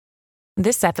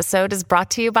This episode is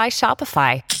brought to you by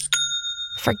Shopify.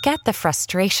 Forget the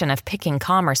frustration of picking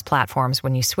commerce platforms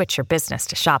when you switch your business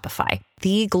to Shopify,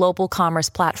 the global commerce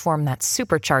platform that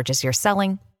supercharges your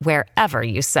selling wherever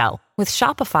you sell. With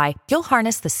Shopify, you'll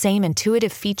harness the same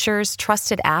intuitive features,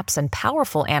 trusted apps, and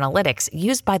powerful analytics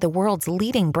used by the world's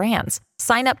leading brands.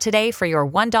 Sign up today for your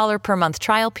 $1 per month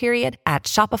trial period at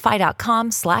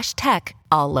shopify.com/tech,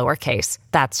 all lowercase.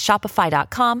 That's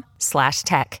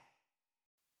shopify.com/tech.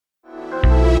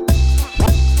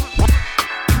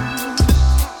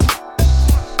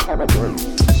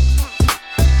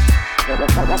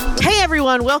 Hey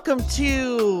everyone, welcome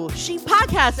to She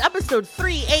Podcast, episode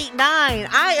 389.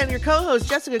 I am your co-host,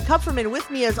 Jessica Kupferman.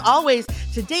 With me as always,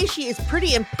 today she is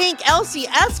pretty in pink, Elsie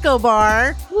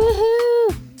Escobar.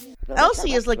 Woohoo!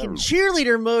 Elsie is like in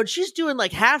cheerleader mode. She's doing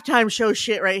like halftime show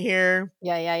shit right here.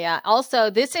 Yeah. Also,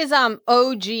 this is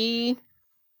OG.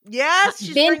 Yes, she's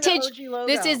vintage. OG logo.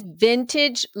 This is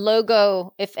vintage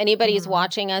logo. If anybody is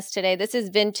watching us today, this is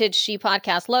vintage She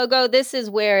Podcast logo. This is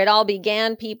where it all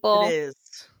began, people. It is.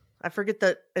 I forget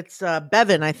that it's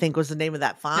Bevan, I think was the name of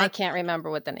that font. I can't remember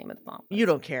what the name of the font was. You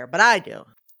don't care, but I do.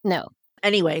 No.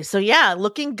 Anyway, so yeah,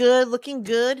 looking good.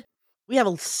 We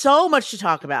have so much to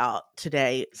talk about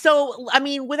today. So, I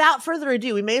mean, without further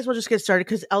ado, we may as well just get started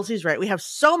because Elsie's right. We have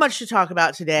so much to talk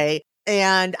about today.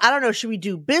 And I don't know, should we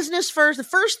do business first? The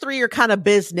first three are kind of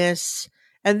business,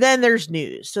 and then there's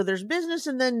news. So there's business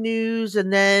and then news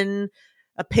and then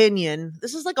opinion.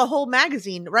 This is like a whole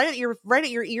magazine right at your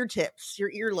ear tips,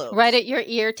 your earlobes. Right at your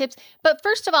ear tips. But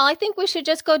first of all, I think we should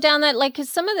just go down that, like,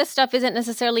 because some of this stuff isn't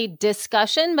necessarily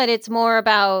discussion, but it's more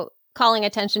about calling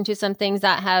attention to some things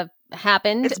that have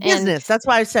happened. It's business. That's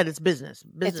why I said it's business.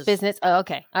 It's business. Oh,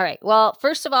 okay. All right. Well,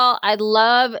 first of all, I'd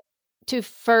love to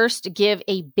first give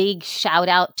a big shout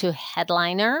out to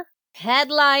Headliner.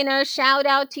 Headliner, shout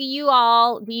out to you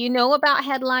all. Do you know about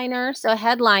Headliner? So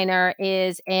Headliner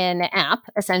is an app,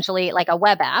 essentially like a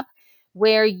web app,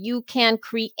 where you can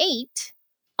create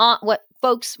what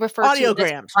folks refer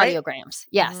audiograms, to right? Audiograms.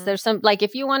 Yes. Mm-hmm. There's some, like,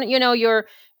 if you want,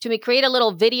 to create a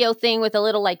little video thing with a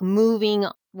little like moving,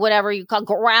 whatever you call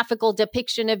graphical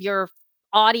depiction of your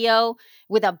audio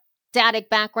with a static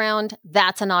background,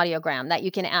 that's an audiogram that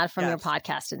you can add from your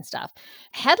podcast and stuff.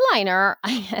 Headliner,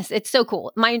 yes, it's so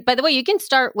cool. By the way, you can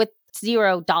start with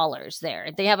 $0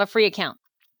 there. They have a free account.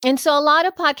 And so a lot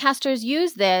of podcasters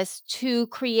use this to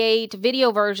create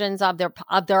video versions of their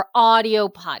audio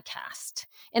podcast.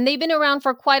 And they've been around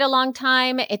for quite a long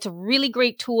time. It's a really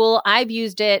great tool. I've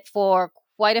used it for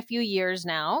quite a few years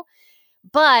now.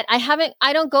 But I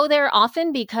don't go there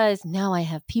often because now I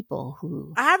have people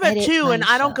who I have it too, and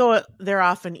I don't go there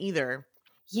often either.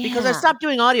 Yeah. Because I stopped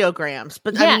doing audiograms.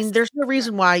 But I mean, there's no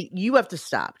reason why you have to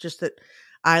stop, just that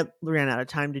I ran out of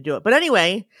time to do it. But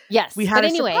anyway, we had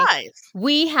surprise.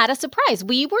 We had a surprise.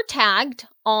 We were tagged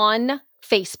on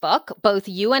Facebook, both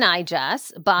you and I,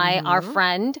 Jess, by our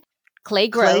friend Clay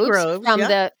Groves from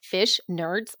the Fish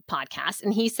Nerds podcast.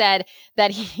 And he said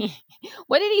that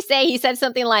what did he say? He said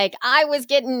something like, I was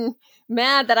getting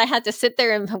mad that I had to sit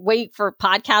there and wait for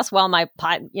podcasts while my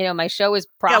show was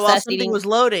processing. Yeah, while something was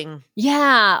loading.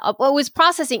 Yeah, it was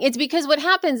processing. It's because what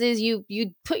happens is you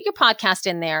put your podcast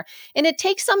in there and it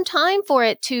takes some time for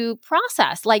it to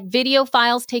process. Like video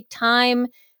files take time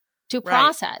to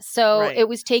process. So it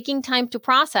was taking time to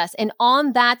process. And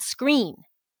on that screen,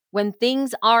 when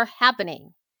things are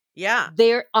happening,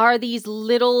 there are these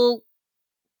little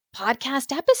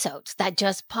podcast episodes that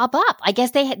just pop up. I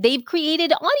guess they've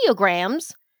created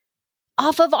audiograms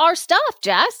off of our stuff,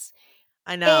 Jess.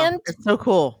 I know. And it's so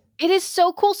cool. It is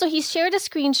so cool. So he shared a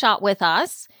screenshot with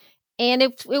us, and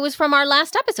it was from our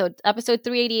last episode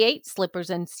 388, Slippers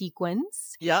and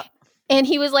Sequins. Yep. And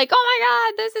he was like, oh my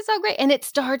God, this is so great. And it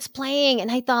starts playing. And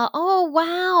I thought, oh,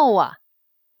 wow,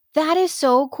 that is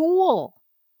so cool.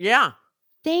 Yeah.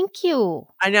 Thank you.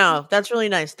 I know. That's really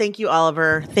nice. Thank you,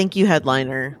 Oliver. Thank you,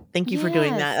 Headliner. Thank you for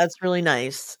doing that. That's really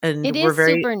nice. And it is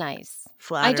super nice.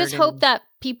 I just hope that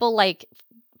people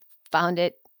found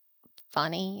it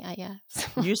funny, I guess.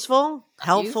 Useful,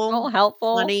 helpful,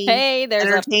 funny. Hey, there's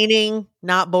entertaining,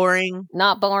 not boring.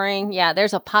 Not boring. Yeah,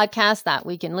 there's a podcast that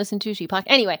we can listen to.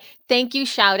 Anyway, thank you.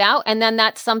 Shout out. And then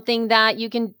that's something that you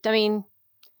can,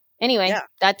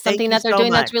 that's something that they're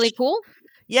doing that's really cool.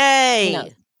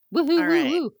 Yay. Woohoo,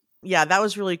 woohoo. Yeah, that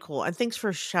was really cool. And thanks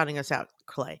for shouting us out,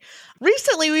 Clay.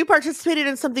 Recently, we participated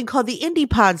in something called the Indie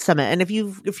Pod Summit. And if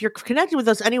you're connected with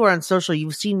us anywhere on social,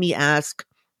 you've seen me ask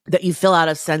that you fill out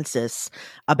a census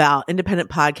about independent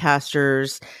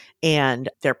podcasters and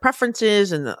their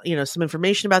preferences and some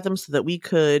information about them so that we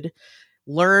could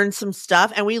learn some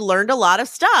stuff, and we learned a lot of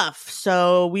stuff.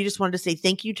 So we just wanted to say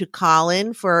thank you to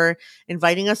Colin for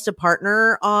inviting us to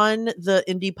partner on the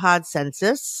IndiePod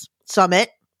Census Summit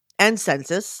and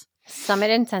Census. Summit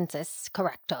and Census,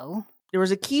 correcto. There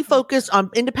was a key focus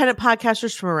on independent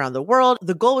podcasters from around the world.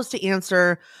 The goal was to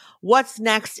answer what's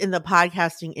next in the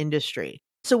podcasting industry.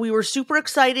 So we were super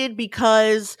excited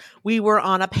because we were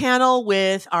on a panel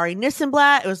with Ari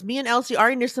Nissenblatt. It was me and Elsie,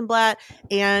 Ari Nissenblatt,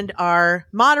 and our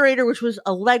moderator, which was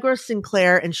Allegra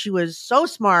Sinclair. And she was so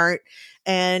smart,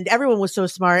 and everyone was so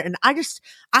smart. And I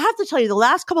have to tell you, the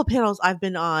last couple panels I've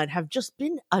been on have just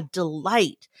been a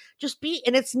delight.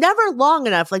 And it's never long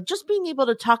enough. Like, just being able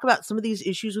to talk about some of these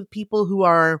issues with people who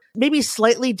are maybe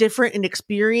slightly different in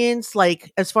experience,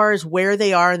 like as far as where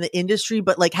they are in the industry,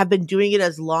 but like have been doing it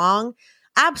as long.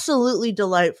 Absolutely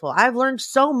delightful. I've learned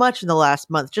so much in the last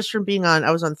month just from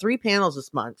I was on 3 panels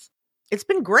this month. It's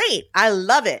been great. I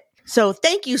love it. So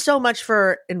thank you so much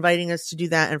for inviting us to do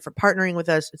that and for partnering with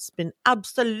us. It's been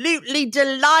absolutely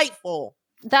delightful.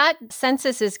 That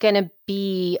census is going to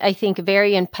be, I think,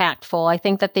 very impactful. I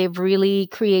think that they've really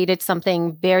created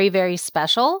something very, very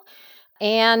special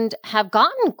and have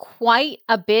gotten quite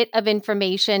a bit of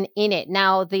information in it.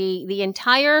 Now, the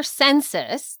entire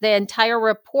census, the entire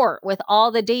report with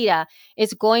all the data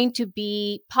is going to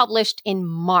be published in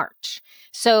March.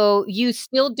 So you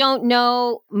still don't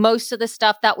know most of the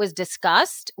stuff that was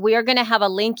discussed. We are going to have a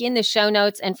link in the show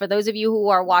notes. And for those of you who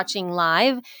are watching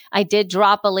live, I did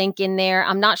drop a link in there.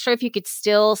 I'm not sure if you could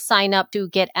still sign up to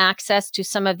get access to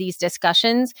some of these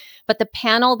discussions, but the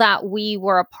panel that we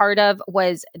were a part of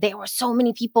there were so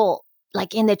many people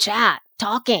like in the chat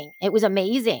talking. It was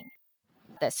amazing.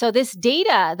 So this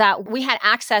data that we had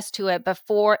access to it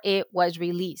before it was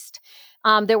released.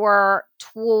 There were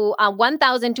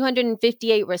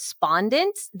 1,258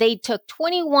 respondents. They took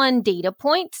 21 data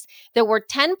points. There were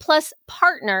 10 plus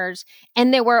partners,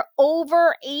 and there were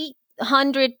over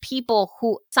 800 people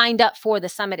who signed up for the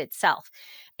summit itself.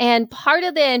 And part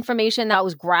of the information that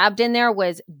was grabbed in there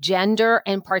was gender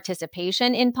and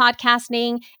participation in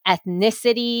podcasting,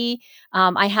 ethnicity.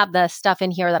 I have the stuff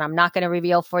in here that I'm not going to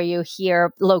reveal for you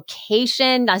here.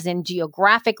 Location, as in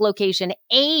geographic location,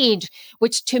 age,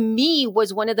 which to me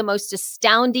was one of the most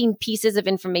astounding pieces of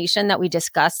information that we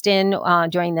discussed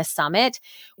during the summit.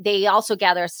 They also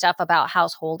gather stuff about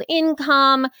household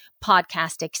income,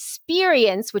 podcast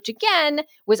experience, which again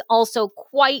was also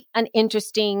quite an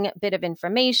interesting bit of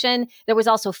information. There was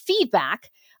also feedback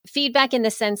in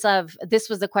the sense of, this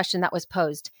was the question that was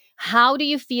posed. How do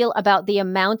you feel about the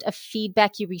amount of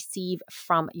feedback you receive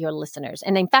from your listeners?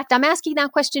 And in fact, I'm asking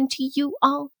that question to you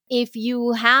all. If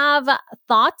you have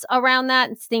thoughts around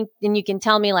that, and you can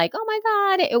tell me like, oh my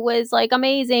God, it was like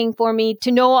amazing for me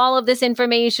to know all of this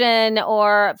information,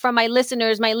 or from my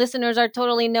listeners are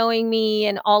totally knowing me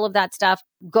and all of that stuff.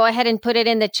 Go ahead and put it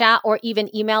in the chat or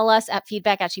even email us at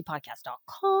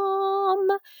feedback@shepodcast.com,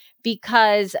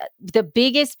 because one of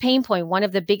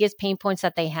the biggest pain points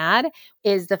that they had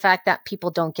is the fact that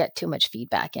people don't get too much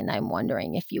feedback. And I'm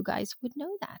wondering if you guys would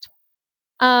know that.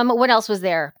 What else was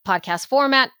there? Podcast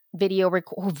format, video.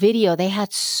 They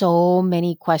had so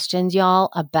many questions, y'all,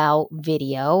 about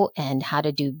video and how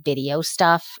to do video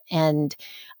stuff and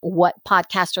what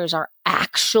podcasters are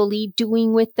actually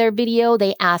doing with their video.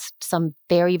 They asked some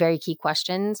very, very key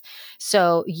questions.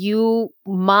 So you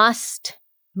must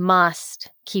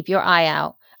keep your eye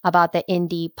out about the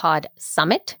IndiePod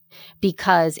Summit,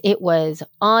 because it was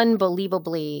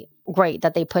unbelievably great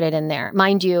that they put it in there.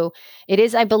 Mind you, it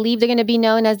is, I believe they're going to be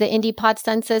known as the IndiePod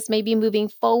Census maybe moving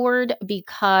forward,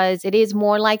 because it is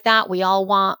more like that. We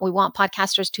want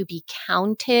podcasters to be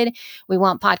counted. We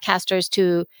want podcasters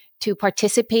to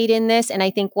participate in this. And I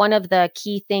think one of the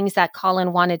key things that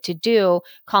Colin wanted to do,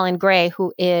 Colin Gray,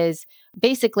 who is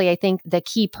basically, I think, the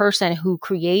key person who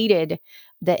created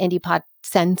the IndiePod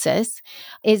Census,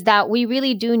 is that we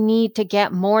really do need to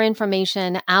get more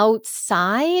information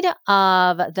outside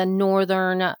of the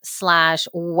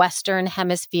northern/western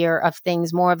hemisphere of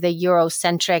things, more of the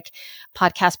Eurocentric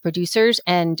podcast producers,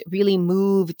 and really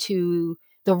move to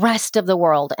the rest of the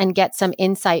world and get some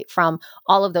insight from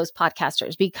all of those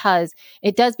podcasters, because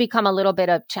it does become a little bit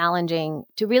of challenging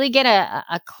to really get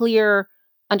a clear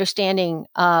understanding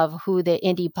of who the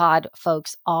IndiePod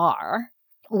folks are.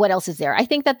 What else is there? I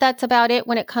think that's about it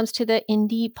when it comes to the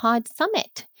IndiePod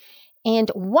Summit.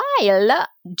 And while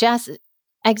Jess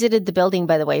exited the building,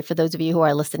 by the way, for those of you who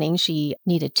are listening, she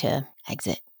needed to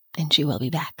exit and she will be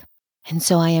back. And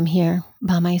so I am here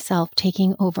by myself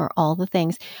taking over all the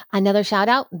things. Another shout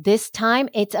out. This time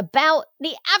it's about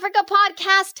the Africa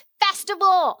Podcast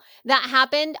festival that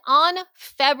happened on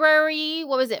February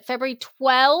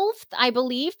 12th, I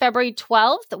believe. February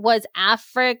 12th was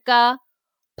Africa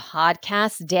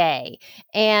Podcast Day.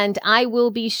 And I will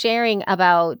be sharing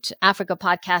about Africa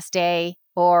Podcast Day,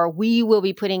 or we will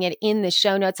be putting it in the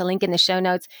show notes, a link in the show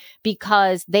notes,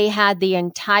 because they had the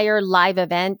entire live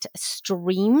event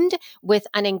streamed with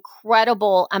an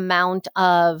incredible amount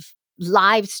of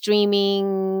live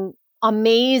streaming,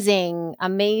 amazing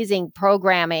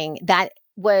programming that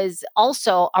was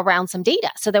also around some data.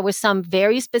 So there was some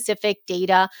very specific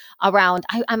data around,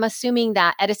 I'm assuming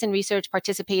that Edison Research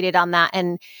participated on that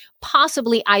and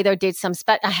possibly either did some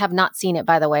I have not seen it,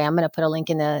 by the way. I'm going to put a link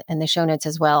in the show notes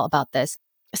as well about this.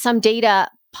 Some data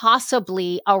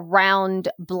possibly around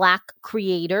Black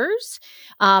creators,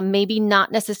 maybe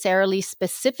not necessarily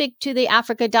specific to the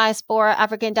African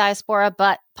diaspora,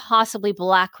 but possibly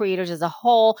Black creators as a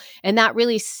whole. And that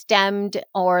really stemmed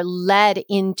or led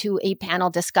into a panel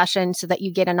discussion so that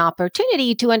you get an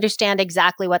opportunity to understand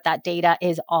exactly what that data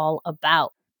is all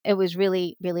about. It was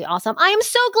really, really awesome. I am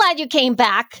so glad you came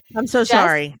back. I'm so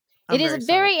sorry. It is a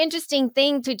very interesting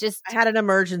thing to just I had an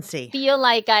emergency. Feel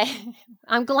like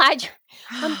I'm glad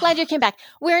you came back.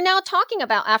 We're now talking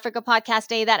about Africa Podcast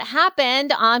Day that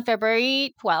happened on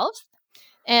February 12th.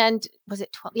 And was it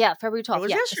 12th? Yeah, February 12th. It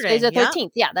was yesterday. It was the 13th.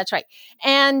 Yeah, that's right.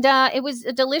 And it was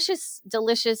a delicious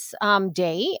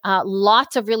day.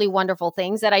 Lots of really wonderful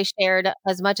things that I shared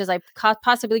as much as I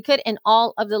possibly could. And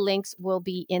all of the links will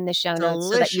be in the show notes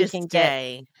so that you can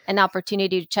get an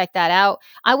opportunity to check that out.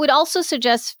 I would also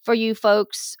suggest for you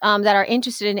folks that are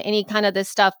interested in any kind of this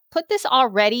stuff, put this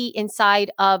already inside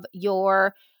of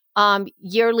your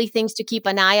yearly things to keep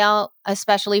an eye out,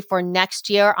 especially for next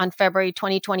year on February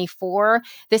 2024.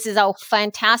 This is a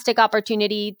fantastic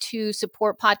opportunity to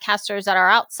support podcasters that are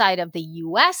outside of the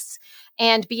US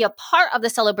and be a part of the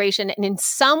celebration, and in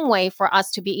some way for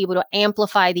us to be able to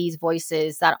amplify these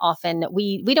voices that often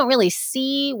we don't really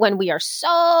see when we are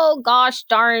so gosh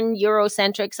darn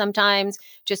Eurocentric sometimes,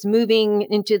 just moving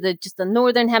into the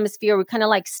northern hemisphere. We kind of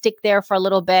like stick there for a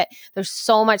little bit. There's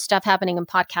so much stuff happening in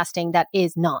podcasting that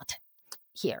is not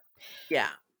here. Yeah.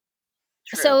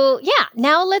 True. So yeah,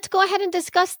 now let's go ahead and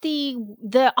discuss the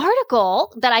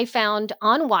article that I found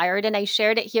on Wired, and I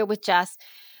shared it here with Jess.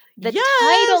 The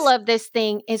title of this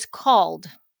thing is called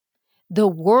 "The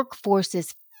Workforce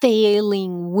is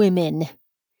Failing Women.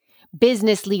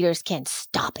 Business Leaders Can't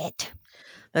Stop It."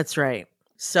 That's right.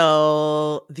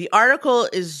 So the article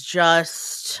is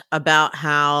just about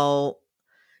how,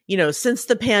 since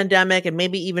the pandemic and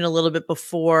maybe even a little bit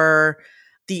before,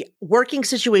 the working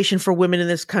situation for women in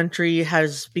this country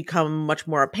has become much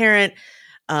more apparent.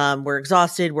 We're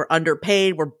exhausted. We're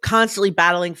underpaid. We're constantly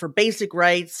battling for basic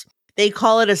rights. They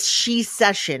call it a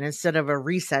she-session instead of a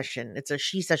recession. It's a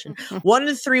she-session. 1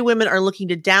 in 3 women are looking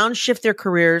to downshift their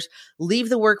careers, leave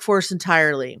the workforce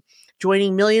entirely,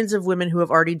 joining millions of women who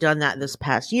have already done that this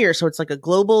past year. So it's like the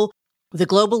global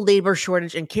labor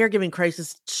shortage and caregiving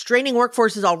crisis straining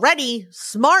workforces already.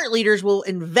 Smart leaders will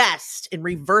invest in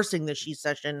reversing the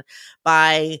she-session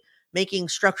by making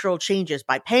structural changes,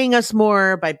 by paying us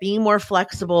more, by being more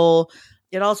flexible.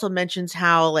 It also mentions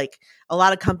how a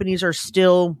lot of companies are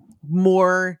still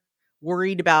more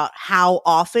worried about how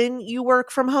often you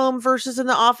work from home versus in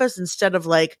the office instead of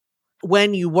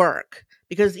when you work.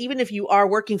 Because even if you are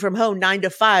working from home 9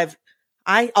 to 5,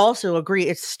 I also agree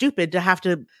it's stupid to have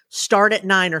to start at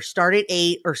 9 or start at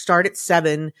 8 or start at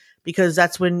 7 because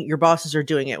that's when your bosses are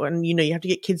doing it. When, you have to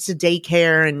get kids to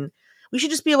daycare, and we should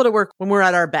just be able to work when we're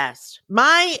at our best.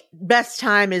 My best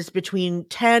time is between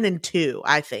 10 and 2,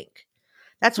 I think.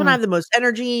 That's when I have the most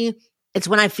energy. It's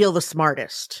when I feel the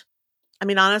smartest. I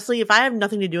mean, honestly, if I have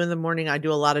nothing to do in the morning, I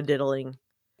do a lot of diddling.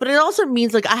 But it also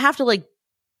means I have to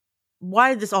why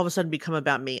did this all of a sudden become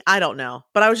about me? I don't know.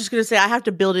 But I was just going to say I have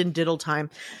to build in diddle time.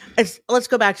 Let's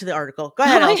go back to the article. Go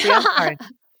ahead, Elsie. I'm sorry.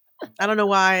 I don't know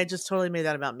why. I just totally made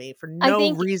that about me for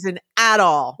no reason at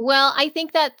all. Well, I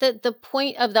think that the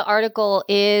point of the article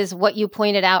is what you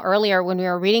pointed out earlier when we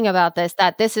were reading about this,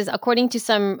 that this is according to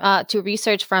some to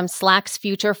research from Slack's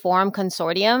Future Forum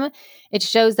Consortium. It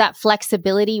shows that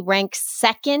flexibility ranks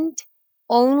second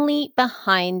only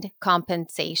behind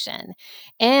compensation.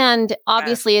 And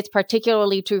obviously it's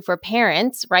particularly true for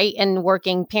parents, right? And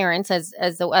working parents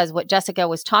as what Jessica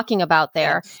was talking about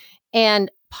there. Yes.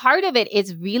 And part of it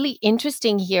is really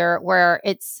interesting here where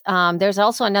it's, there's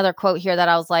also another quote here that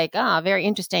I was like, very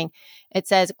interesting. It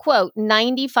says, quote,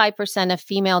 95% of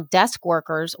female desk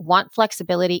workers want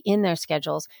flexibility in their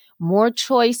schedules, more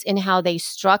choice in how they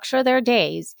structure their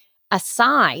days,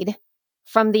 aside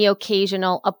from the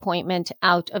occasional appointment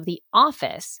out of the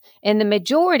office. And the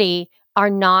majority are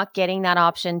not getting that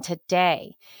option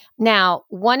today. Now,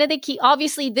 one of the key,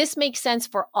 obviously, this makes sense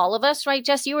for all of us, right,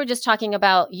 Jess? You were just talking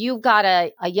about you've got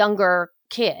a younger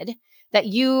kid that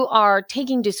you are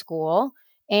taking to school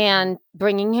and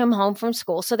bringing him home from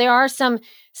school. So there are some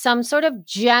sort of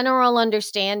general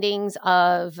understandings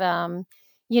of,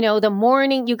 the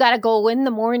morning, you got to go in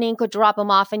the morning, go drop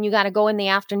him off, and you got to go in the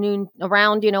afternoon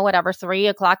around, whatever,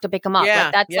 3:00 to pick him up.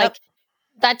 Yeah,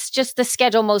 that's just the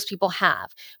schedule most people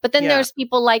have. But then there's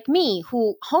people like me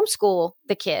who homeschool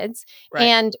the kids,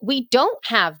 and we don't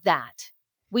have that.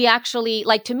 We actually,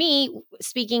 like, to me,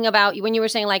 speaking about when you were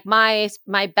saying like my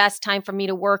best time for me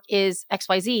to work is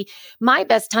XYZ, my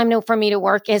best time for me to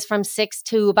work is from 6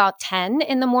 to about 10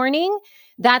 in the morning.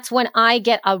 That's when I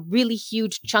get a really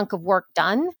huge chunk of work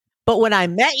done. But when I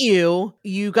met you,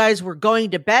 you guys were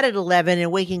going to bed at 11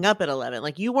 and waking up at 11.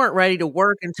 Like, you weren't ready to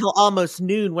work until almost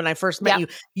noon when I first met you.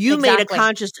 You made a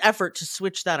conscious effort to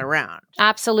switch that around.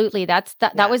 Absolutely. That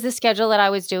was the schedule that I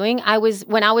was doing.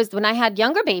 When I had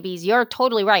younger babies, you're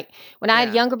totally right. When I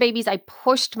had younger babies, I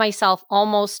pushed myself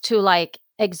almost to like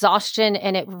exhaustion,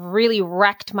 and it really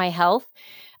wrecked my health.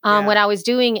 What I was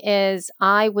doing is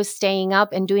I was staying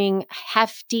up and doing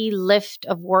hefty lift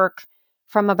of work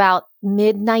from about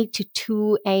midnight to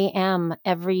 2 a.m.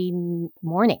 every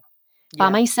morning by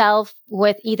myself,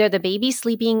 with either the baby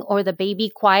sleeping or the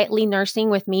baby quietly nursing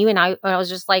with me. And I was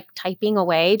just like typing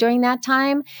away during that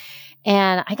time.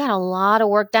 And I got a lot of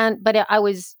work done, but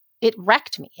it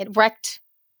wrecked me. It wrecked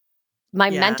my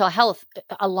mental health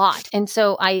a lot. And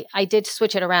so I did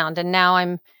switch it around, and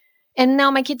now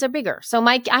my kids are bigger. So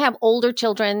I have older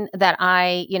children that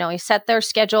I set their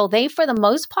schedule. They, for the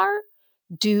most part,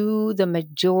 do the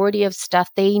majority of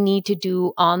stuff they need to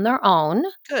do on their own.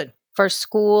 Good. For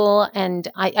school. And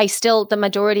I still, the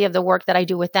majority of the work that I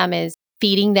do with them is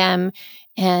feeding them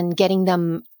and getting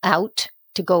them out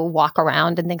to go walk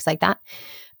around and things like that.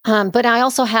 But I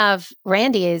also have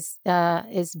Randy is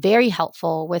very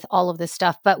helpful with all of this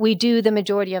stuff, but we do the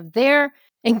majority of their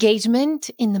engagement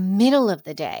in the middle of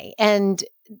the day. And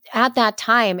at that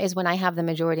time is when I have the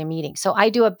majority of meetings. So I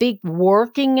do a big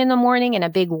working in the morning and a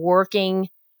big working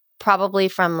probably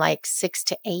from like 6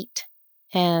 to 8.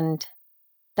 And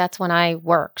that's when I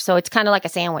work. So it's kind of like a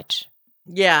sandwich.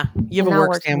 Yeah. You have a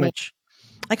work sandwich.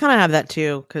 I kind of have that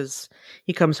too, because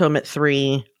he comes home at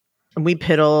 3 and we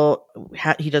piddle.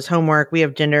 He does homework. We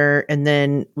have dinner. And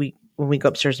then when we go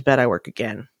upstairs to bed, I work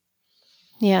again.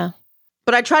 Yeah.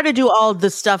 But I try to do all the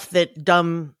stuff the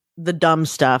dumb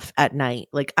stuff at night.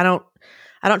 Like, I don't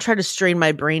try to strain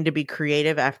my brain to be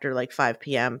creative after like 5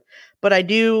 p.m. But I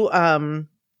do,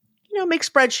 make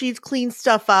spreadsheets, clean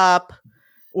stuff up,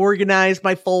 organize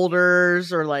my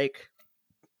folders, or like,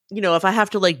 if I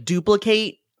have to like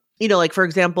duplicate, like for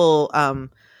example, and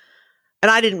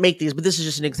I didn't make these, but this is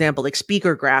just an example, like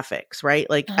speaker graphics, right?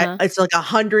 Like it's like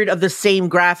 100 of the same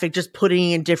graphic, just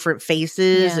putting in different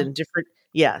faces and different.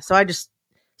 Yeah. So I just,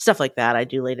 stuff like that I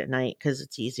do late at night because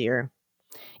it's easier.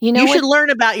 You should learn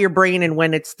about your brain and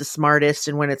when it's the smartest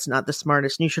and when it's not the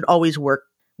smartest. And you should always work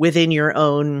within your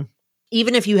own,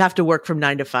 even if you have to work from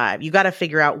 9 to 5, you got to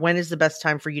figure out when is the best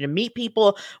time for you to meet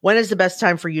people. When is the best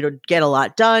time for you to get a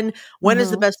lot done? When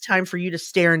is the best time for you to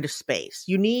stare into space?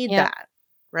 You need that,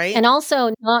 right? And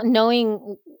also not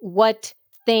knowing what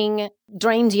thing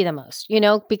drains you the most,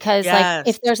 because like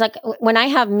if there's like, when I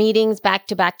have meetings back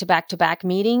to back to back to back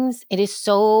meetings, it is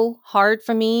so hard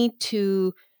for me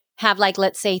to have like,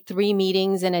 let's say 3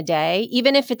 meetings in a day,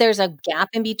 even if there's a gap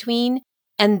in between,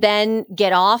 and then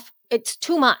get off. It's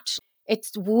too much.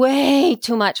 It's way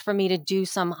too much for me to do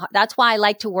that's why I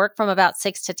like to work from about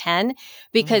 6 to 10,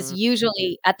 because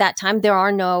usually at that time there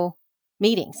are no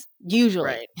meetings,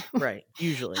 usually. Right.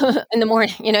 Usually. In the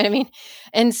morning, you know what I mean?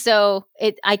 And so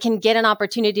I can get an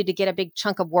opportunity to get a big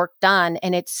chunk of work done,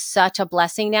 and it's such a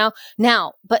blessing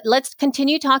now. But let's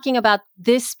continue talking about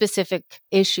this specific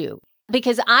issue,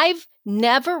 because I've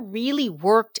never really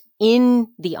worked in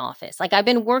the office. Like, I've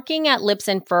been working at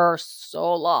Libsyn for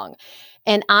so long,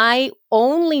 and I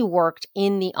only worked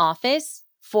in the office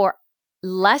for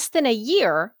less than a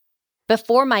year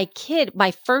before my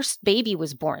first baby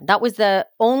was born. That was the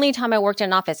only time I worked in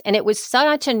an office. And it was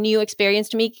such a new experience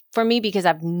for me, because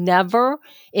I've never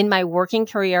in my working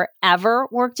career ever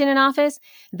worked in an office,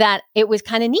 that it was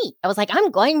kind of neat. I was like,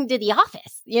 I'm going to the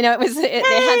office. They had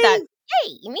that,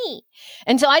 hey, me.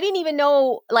 And so I didn't even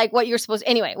know like what you're supposed to,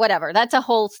 anyway, whatever. That's a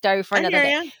whole story for another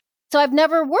day. So I've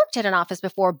never worked at an office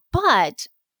before, but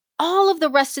all of the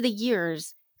rest of the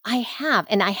years I have,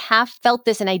 and I have felt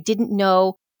this, and I didn't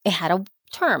know it had a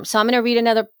term. So I'm going to read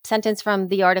another sentence from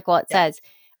the article. It says,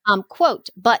 quote,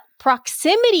 but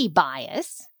proximity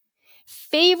bias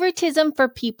Favoritism for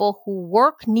people who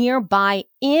work nearby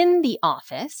in the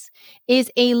office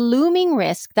is a looming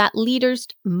risk that leaders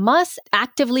must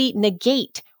actively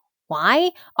negate.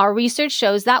 Why? Our research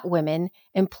shows that women,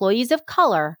 employees of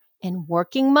color, and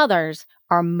working mothers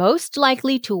are most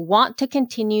likely to want to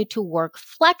continue to work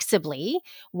flexibly,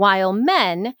 while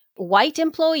men, white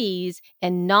employees,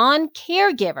 and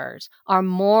non-caregivers are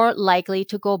more likely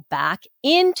to go back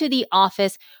into the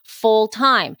office full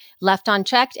time. Left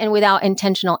unchecked and without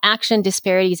intentional action,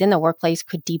 disparities in the workplace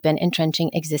could deepen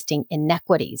entrenching existing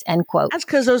inequities, end quote. That's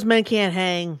because those men can't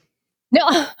hang. No,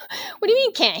 what do you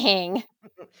mean can't hang?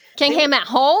 Can't hang at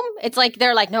home? It's like,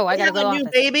 they're like, no, I gotta go to a new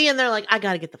office. baby, and they're like, I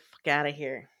gotta get the fuck out of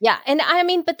here. Yeah. And I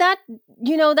mean, but that,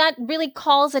 that really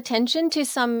calls attention to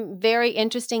some very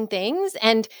interesting things.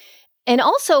 And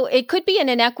also it could be an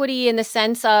inequity in the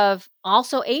sense of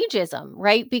also ageism,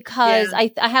 right? Because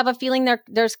I have a feeling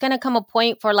there's going to come a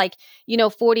point for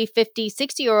 40, 50,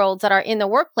 60-year-olds that are in the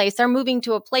workplace. They're moving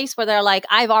to a place where they're like,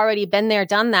 I've already been there,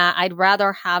 done that. I'd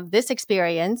rather have this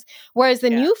experience. Whereas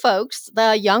the new folks,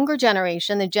 the younger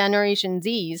generation, the Generation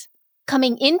Zs,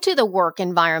 coming into the work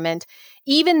environment,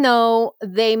 even though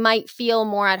they might feel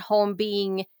more at home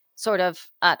being sort of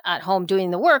at home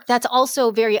doing the work, that's also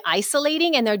very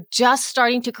isolating, and they're just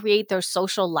starting to create their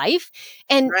social life.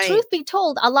 And truth be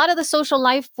told, a lot of the social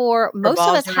life for most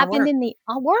of us happened in the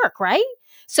work, right?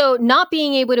 So not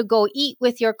being able to go eat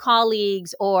with your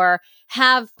colleagues or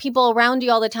have people around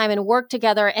you all the time and work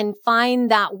together and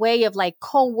find that way of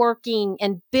co-working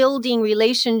and building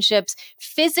relationships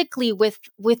physically with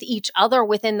each other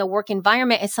within the work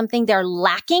environment is something they're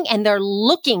lacking and they're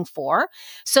looking for.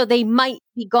 So they might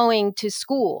be going to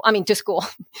school. I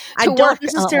don't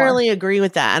necessarily agree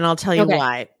with that. And I'll tell you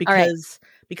why.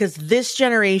 Because this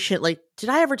generation, did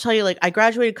I ever tell you, I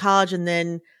graduated college and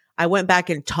then I went back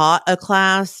and taught a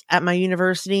class at my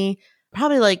university,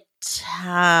 probably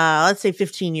let's say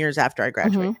 15 years after I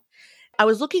graduated. Mm-hmm. I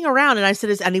was looking around and I said,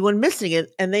 is anyone missing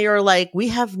it? And they are like, we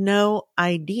have no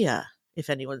idea if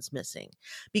anyone's missing,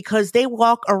 because they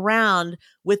walk around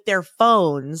with their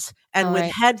phones and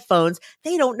with headphones.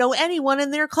 They don't know anyone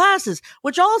in their classes,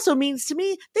 which also means to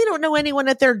me, they don't know anyone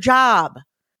at their job.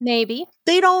 Maybe.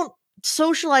 They don't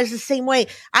socialize the same way.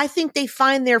 I think they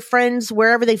find their friends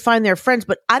wherever they find their friends,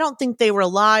 but I don't think they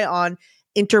rely on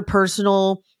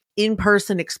interpersonal,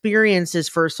 in-person experiences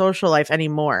for social life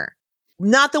anymore.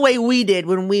 Not the way we did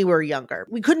when we were younger.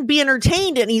 We couldn't be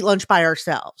entertained and eat lunch by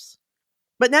ourselves.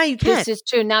 But now you can. This is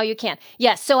true. Now you can.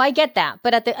 Yes. So I get that.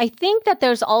 But I think that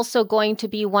there's also going to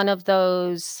be one of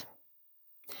those,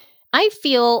 I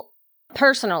feel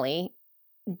personally,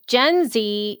 Gen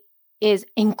Z is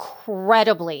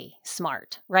incredibly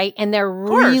smart, right? And they're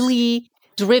really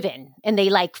driven and they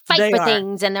fight for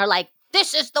things, and they're like,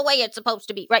 this is the way it's supposed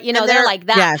to be, right? They're like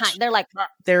that kind. They're like,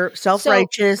 they're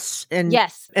self-righteous and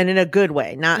in a good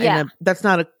way. That's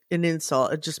not an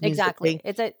insult. It just means exactly.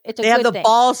 It's a they have the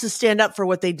balls to stand up for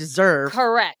what they deserve.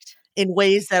 Correct. In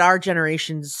ways that our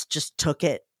generations just took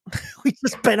it. We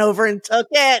just bent over and took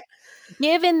it.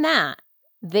 Given that,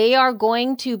 they are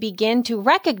going to begin to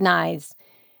recognize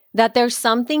that there's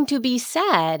something to be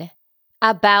said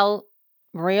about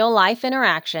real life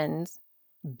interactions,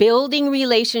 building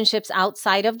relationships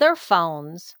outside of their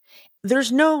phones.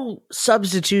 There's no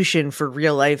substitution for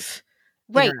real life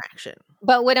interaction.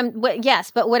 But what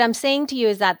I'm saying to you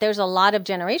is that there's a lot of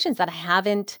generations that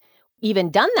haven't even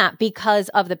done that because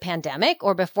of the pandemic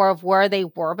or before of where they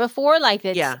were before,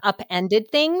 it's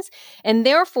upended things. And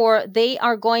therefore they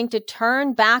are going to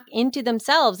turn back into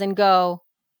themselves and go,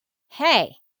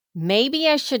 hey, maybe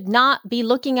I should not be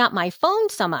looking at my phone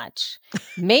so much.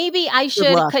 Maybe I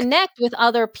should connect with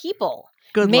other people.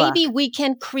 Maybe we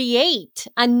can create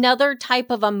another type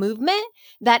of a movement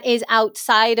that is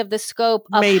outside of the scope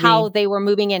of how they were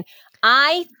moving in.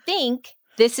 I think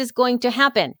this is going to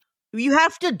happen. You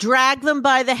have to drag them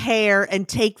by the hair and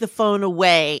take the phone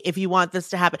away if you want this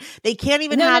to happen. They can't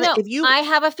even have it. I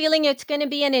have a feeling it's going to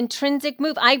be an intrinsic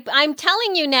move. I'm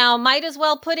telling you now, might as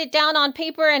well put it down on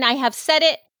paper, and I have said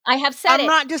it. I'm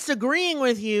not disagreeing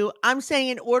with you. I'm saying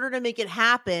in order to make it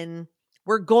happen,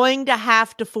 we're going to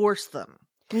have to force them.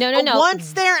 No.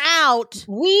 Once they're out,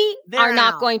 we are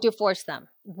not going to force them.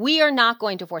 We are not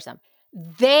going to force them.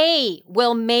 They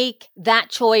will make that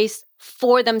choice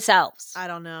for themselves. I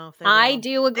don't know. I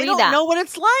do agree that. They don't know what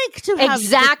it's like to have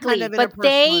exactly, this kind of but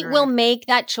they will make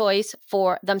that choice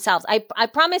for themselves. I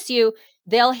promise you,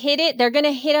 they'll hit it. They're going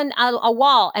to hit a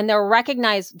wall, and they'll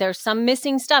recognize there's some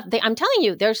missing stuff. I'm telling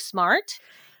you, they're smart.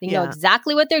 They know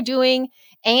exactly what they're doing,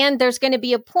 and there's going to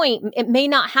be a point. It may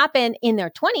not happen in their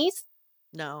 20s.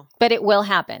 No. But it will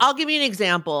happen. I'll give you an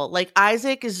example. Like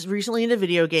Isaac is recently into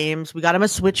video games. We got him a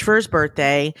Switch for his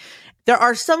birthday. There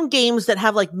are some games that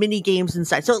have like mini games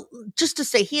inside. So just to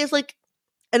say, he has like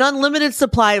an unlimited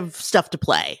supply of stuff to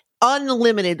play.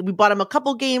 Unlimited. We bought him a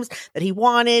couple games that he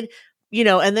wanted,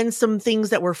 and then some things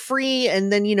that were free.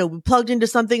 And then, we plugged into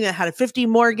something that had 50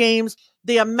 more games.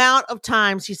 The amount of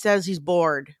times he says he's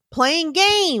bored playing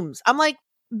games. I'm like,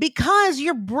 because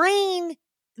your brain,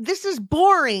 this is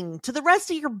boring to the rest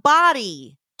of your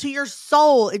body, to your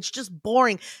soul. It's just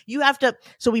boring. You have to.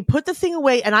 So we put the thing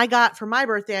away, and for my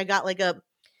birthday, I got like a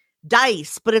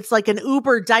dice, but it's like an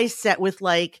Uber dice set with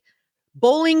like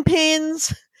bowling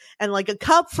pins and like a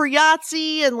cup for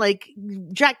Yahtzee and like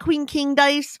Jack, Queen, King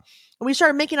dice. And we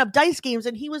started making up dice games,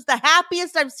 and he was the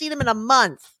happiest I've seen him in a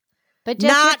month. But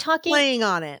Jess, not playing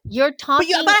on it. You're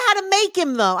talking. But I had to make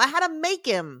him, though. I had to make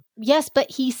him. Yes, but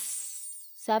he's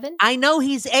 7. I know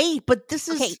he's 8, but this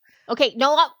is okay.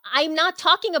 No, I'm not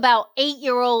talking about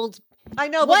 8-year-old. I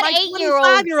know, but my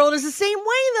 25-year-old is the same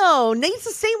way, though. Nate's the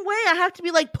same way. I have to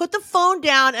be like, put the phone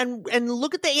down and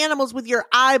look at the animals with your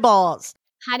eyeballs.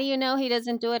 How do you know he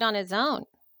doesn't do it on his own?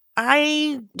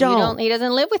 I don't. He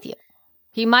doesn't live with you.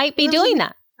 He might be doing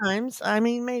that. Times. I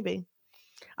mean, maybe.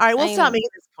 All right, we'll stop making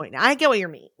this point now. I get what you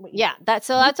mean. Yeah, that's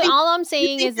all I'm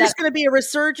saying is that there's going to be a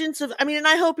resurgence of. I mean, and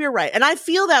I hope you're right, and I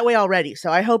feel that way already.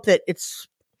 So I hope that it's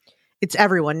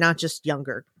everyone, not just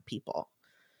younger people,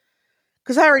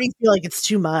 because I already feel like it's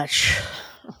too much.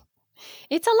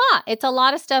 It's a lot. It's a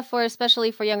lot of stuff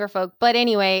especially for younger folk. But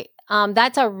anyway,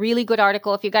 that's a really good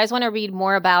article. If you guys want to read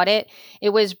more about it, it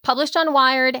was published on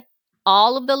Wired.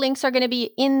 All of the links are going to be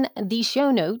in the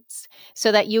show notes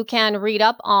so that you can read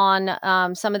up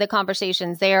on some of the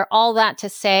conversations there. All that to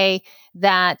say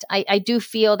that I do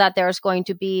feel that there's going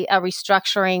to be a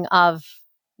restructuring of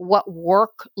what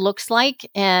work looks like.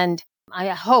 And I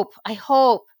hope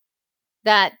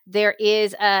that there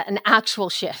is an actual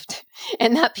shift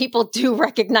and that people do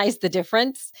recognize the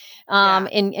difference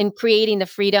in creating the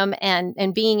freedom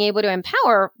and being able to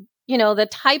empower, the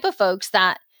type of folks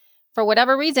that for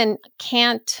whatever reason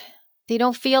they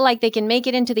don't feel like they can make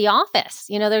it into the office.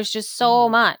 There's just so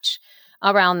much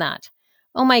around that.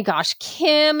 Oh my gosh,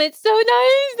 Kim, it's so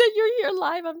nice that you're here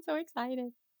live. I'm so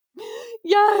excited.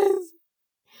 Yes.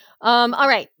 All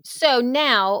right. So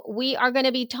now we are going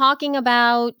to be talking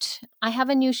about, I have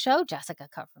a new show, Jessica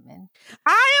Kupferman.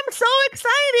 I am so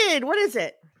excited. What is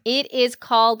it? It is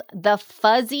called The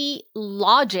Fuzzy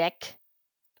Logic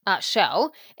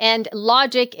show, and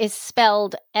logic is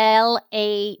spelled LAWGIC.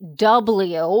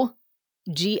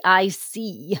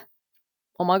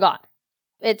 Oh my God.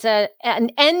 It's an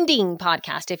ending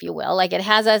podcast, if you will. Like it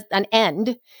has an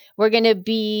end. We're going to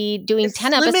be doing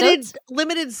 10 episodes.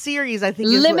 Limited series, I think.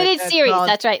 Limited series.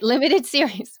 That's right. Limited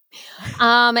series.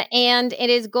 And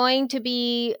it is going to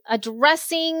be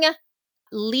addressing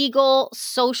legal,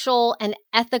 social, and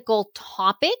ethical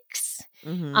topics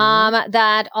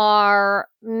that are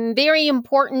very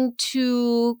important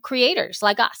to creators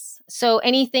like us. So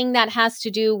anything that has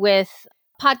to do with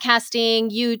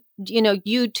podcasting,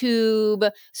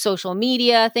 YouTube, social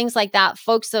media, things like that,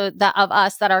 folks of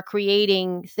us that are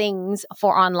creating things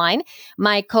for online.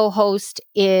 My co-host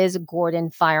is Gordon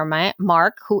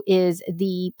Firemark, who is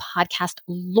the podcast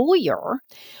lawyer.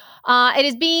 It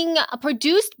is being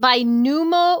produced by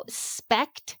Numo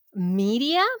Spect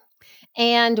Media,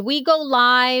 and we go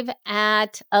live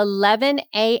at 11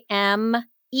 a.m.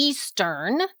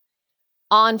 Eastern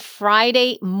on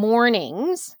Friday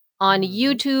mornings on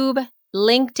YouTube,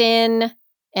 LinkedIn,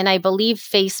 and I believe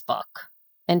Facebook,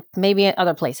 and maybe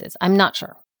other places. I'm not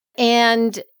sure.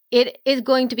 And it is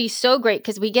going to be so great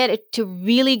because we get it to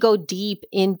really go deep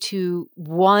into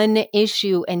one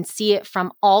issue and see it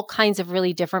from all kinds of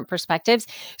really different perspectives.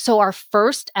 So our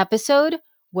first episode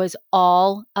was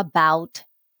all about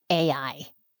AI.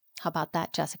 How about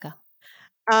that, Jessica?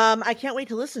 I can't wait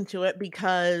to listen to it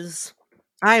because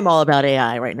I'm all about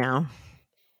AI right now.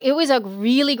 It was a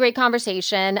really great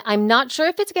conversation. I'm not sure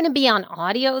if it's going to be on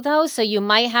audio though. So you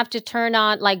might have to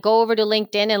go over to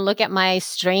LinkedIn and look at my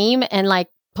stream and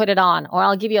put it on, or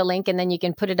I'll give you a link and then you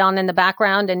can put it on in the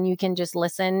background and you can just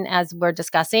listen as we're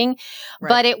discussing. Right.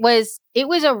 But it was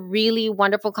a really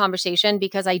wonderful conversation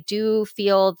because I do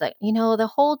feel that, the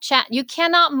whole chat, you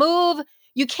cannot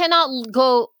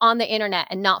go on the internet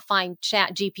and not find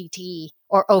ChatGPT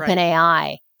or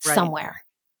OpenAI somewhere,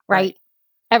 right?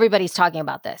 Everybody's talking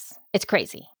about this. It's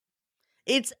crazy.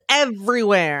 It's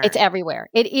everywhere. It's everywhere.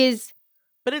 It is.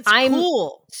 But I'm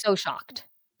cool. So shocked.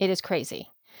 It is crazy.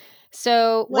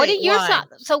 So what are your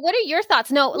thoughts? So what are your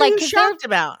thoughts? No, what are you shocked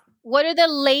about? what are the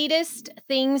latest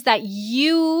things that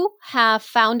you have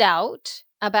found out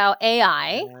about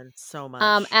AI Man, so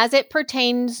much. as it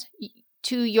pertains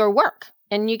to your work?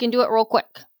 And you can do it real quick.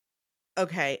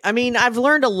 Okay. I mean, I've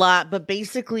learned a lot, but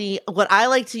basically what I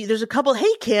like to, there's a couple,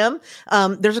 hey, Kim,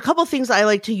 there's a couple things I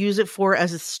like to use it for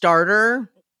as a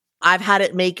starter. I've had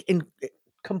it make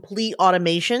complete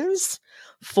automations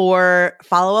for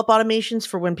follow-up automations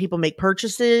for when people make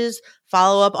purchases,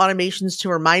 follow-up automations to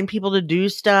remind people to do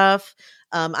stuff.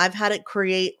 I've had it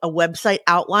create a website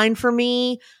outline for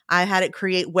me. I had it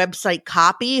create website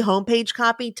copy, homepage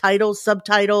copy, title,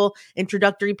 subtitle,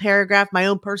 introductory paragraph, my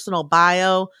own personal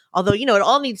bio. Although, it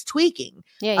all needs tweaking.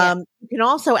 Yeah. You can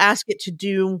also ask it to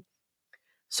do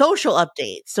social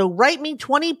updates. So write me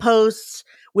 20 posts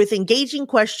with engaging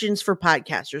questions for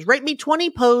podcasters. Write me 20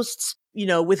 posts,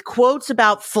 with quotes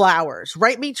about flowers.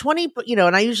 Write me 20,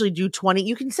 and I usually do 20.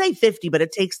 You can say 50, but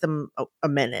it takes them a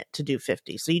minute to do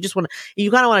 50. So you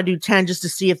kind of want to do 10 just to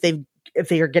see if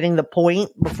they are getting the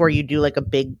point before you do like a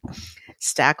big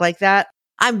stack like that.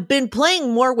 I've been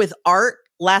playing more with art.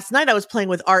 Last night I was playing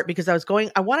with art because I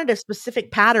wanted a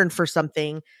specific pattern for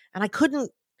something and I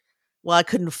couldn't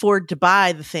afford to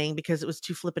buy the thing because it was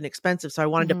too flippin' expensive. So I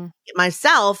wanted to make it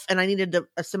myself and I needed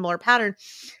a similar pattern.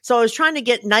 So I was trying to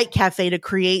get Night Cafe to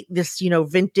create this,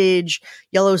 vintage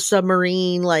Yellow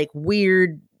Submarine, like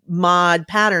weird mod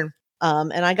pattern.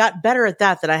 And I got better at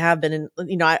that than I have been.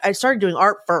 And, I started doing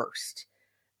art first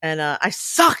and I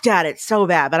sucked at it so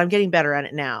bad, but I'm getting better at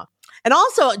it now. And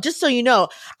also, just so you know,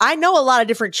 I know a lot of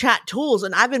different chat tools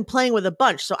and I've been playing with a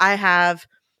bunch. So I have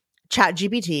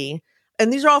ChatGPT.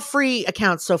 And these are all free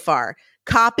accounts so far.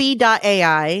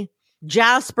 Copy.ai,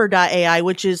 Jasper.ai,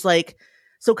 which is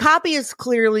so copy is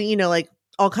clearly, like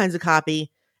all kinds of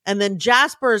copy. And then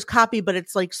Jasper is copy, but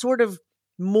it's like sort of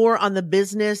more on the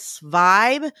business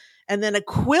vibe. And then a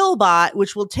Quillbot,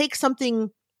 which will take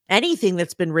anything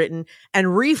that's been written and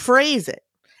rephrase it.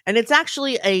 And it's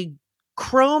actually a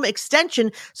Chrome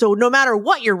extension. So no matter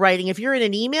what you're writing, if you're in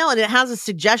an email and it has a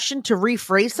suggestion to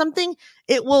rephrase something,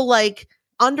 it will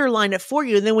underline it for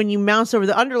you. And then when you mouse over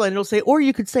the underline, it'll say, or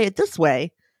you could say it this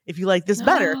way if you like this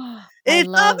better. It's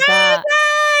love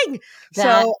amazing.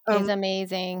 That is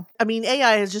amazing. I mean,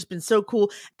 AI has just been so cool.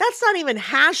 That's not even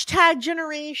hashtag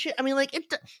generation. I mean,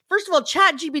 first of all,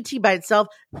 ChatGPT by itself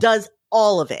does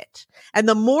all of it. And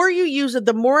the more you use it,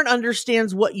 the more it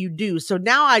understands what you do. So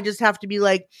now I just have to be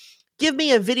like, give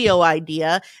me a video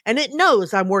idea, and it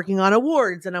knows I'm working on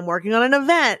awards and I'm working on an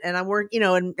event and I'm working,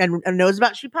 and knows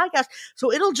about She Podcast.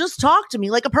 So it'll just talk to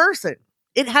me like a person.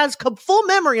 It has full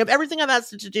memory of everything I've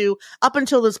asked it to do up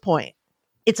until this point.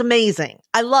 It's amazing.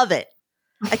 I love it.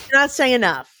 I cannot say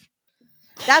enough.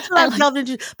 That's what I've delved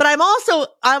into. But I'm also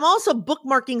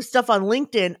bookmarking stuff on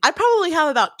LinkedIn. I probably have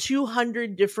about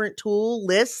 200 different tool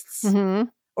lists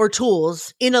or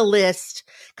tools in a list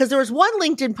because there was one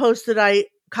LinkedIn post that I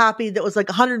copied that was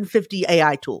 150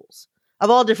 AI tools of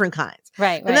all different kinds.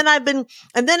 Right.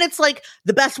 And then it's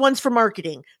the best ones for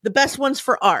marketing, the best ones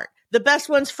for art, the best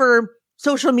ones for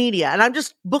social media. And I'm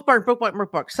just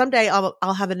bookmark. Someday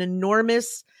I'll have an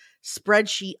enormous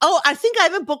spreadsheet. Oh, I think I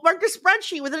even bookmarked a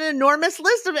spreadsheet with an enormous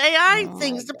list of AI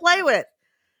things to play with.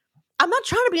 I'm not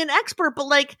trying to be an expert, but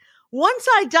once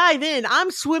I dive in,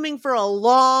 I'm swimming for a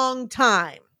long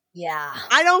time. Yeah.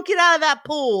 I don't get out of that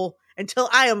pool until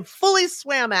I am fully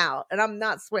swam out, and I'm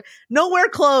not nowhere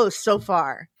close so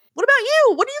far. What about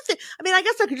you? What do you think? I mean, I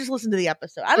guess I could just listen to the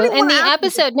episode. I don't even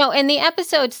in the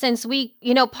episode, since we,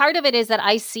 part of it is that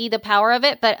I see the power of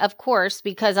it, but of course,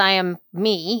 because I am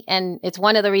me, and it's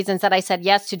one of the reasons that I said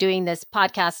yes to doing this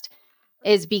podcast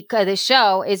is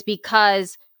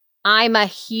because I'm a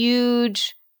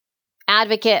huge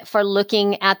advocate for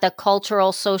looking at the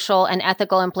cultural, social, and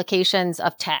ethical implications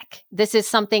of tech. This is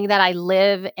something that I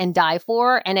live and die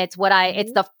for. And it's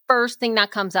it's the first thing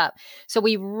that comes up. So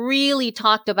we really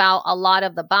talked about a lot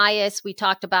of the bias. We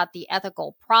talked about the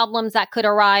ethical problems that could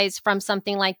arise from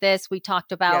something like this. We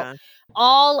talked about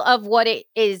all of what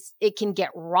it can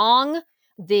get wrong,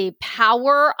 the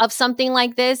power of something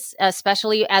like this,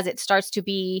 especially as it starts to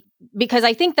be, because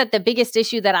I think that the biggest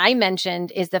issue that I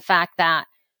mentioned is the fact that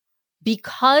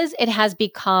because it has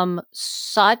become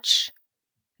such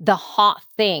the hot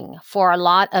thing for a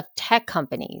lot of tech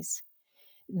companies,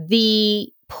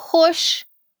 the push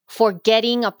for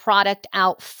getting a product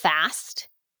out fast,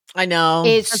 I know,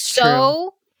 is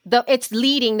it's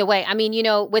leading the way. I mean,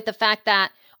 with the fact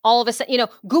that all of a sudden,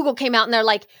 Google came out and they're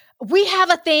like, we have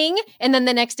a thing. And then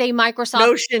the next day, Microsoft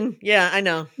Notion. Yeah, I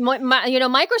know.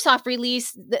 Microsoft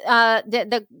released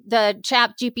the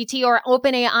Chat GPT or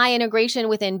OpenAI integration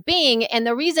within Bing. And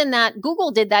the reason that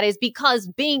Google did that is because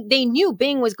they knew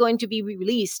Bing was going to be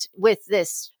released with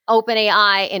this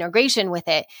OpenAI integration with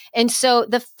it. And so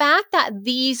the fact that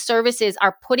these services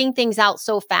are putting things out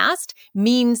so fast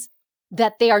means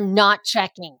that they are not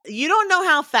checking. You don't know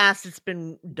how fast it's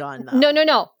been done, though.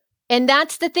 No. And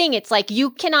that's the thing. It's like,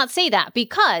 you cannot say that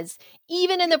because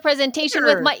even in the presentation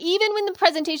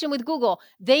with Google,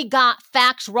 they got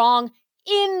facts wrong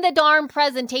in the darn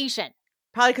presentation.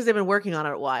 Probably because they've been working on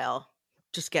it a while.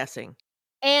 Just guessing.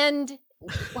 And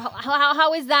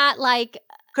how is that like?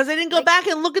 Because they didn't go back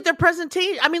and look at their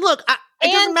presentation. I mean, look, it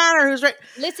doesn't matter who's right.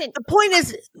 Listen. The point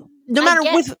is, no matter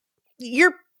with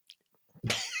your...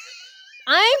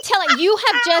 I'm telling you,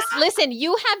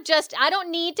 I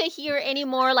don't need to hear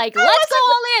anymore. Like, let's go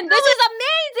all in. This is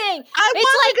amazing. I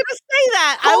wasn't going to say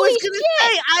that. I was going to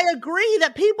say, I agree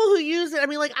that people who use it, I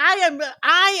mean, like,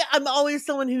 I am always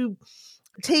someone who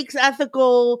takes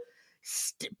ethical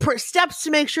steps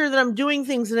to make sure that I'm doing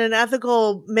things in an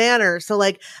ethical manner. So,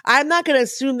 like, I'm not going to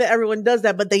assume that everyone does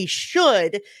that, but they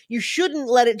should. You shouldn't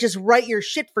let it just write your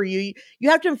shit for you. You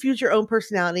have to infuse your own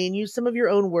personality and use some of your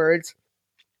own words.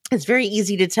 It's very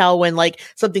easy to tell when like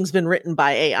something's been written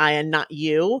by AI and not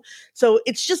you. So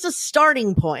it's just a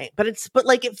starting point, but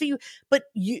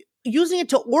using it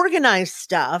to organize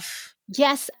stuff.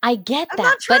 Yes, I get that. I'm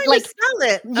not trying to sell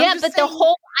it. Yeah, but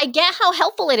I get how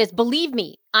helpful it is. Believe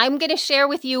me, I'm going to share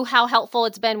with you how helpful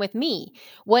it's been with me.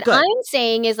 What I'm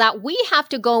saying is that we have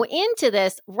to go into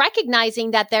this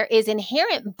recognizing that there is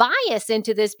inherent bias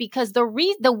into this because the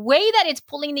way that it's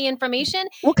pulling the information.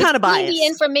 What kind of bias? The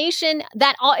information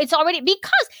that it's already,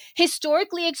 because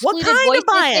historically excluded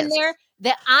voices in there. The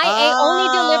IA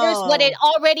only delivers what it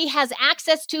already has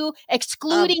access to,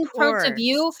 excluding points of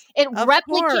view. It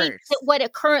replicates what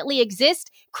it currently exists.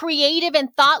 Creative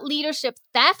and thought leadership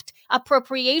theft,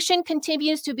 appropriation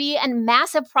continues to be a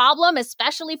massive problem,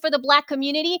 especially for the Black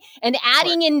community, and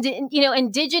adding in,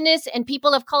 indigenous and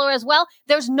people of color as well.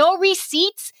 There's no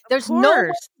receipts. There's no way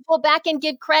to go back and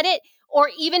give credit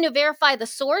or even to verify the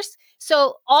source.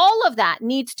 So all of that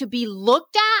needs to be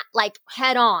looked at like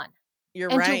head on. You're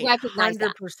and right. To recognize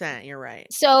 100%. That. You're right.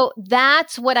 So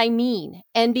that's what I mean.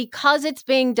 And because it's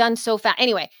being done so fast.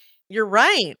 Anyway. You're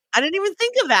right. I didn't even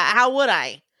think of that. How would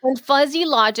I? In Fuzzy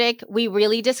Logic, we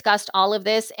really discussed all of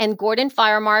this. And Gordon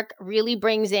Firemark really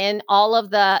brings in all of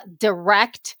the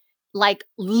direct, like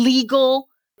legal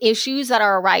issues that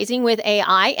are arising with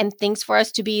AI and things for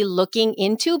us to be looking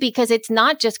into, because it's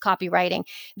not just copywriting.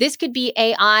 This could be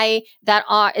AI that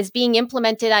is being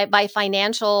implemented by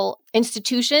financial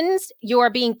institutions. You are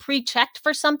being pre-checked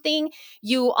for something.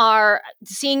 You are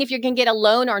seeing if you can get a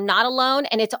loan or not a loan,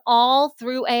 and it's all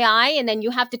through AI. And then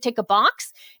you have to tick a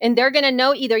box and they're going to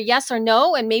know either yes or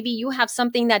no. And maybe you have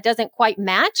something that doesn't quite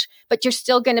match, but you're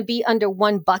still going to be under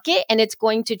one bucket, and it's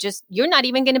going to you're not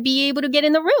even going to be able to get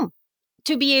in the room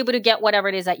to be able to get whatever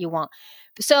it is that you want.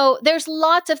 So there's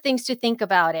lots of things to think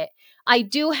about it. I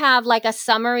do have like a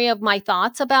summary of my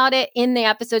thoughts about it in the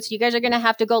episode. So you guys are going to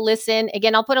have to go listen.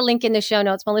 Again, I'll put a link in the show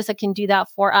notes. Melissa can do that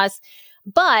for us.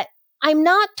 But I'm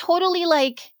not totally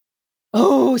like,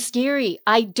 oh, scary.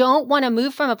 I don't want to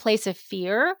move from a place of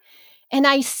fear. And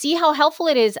I see how helpful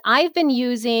it is. I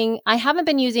haven't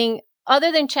been using,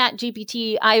 other than Chat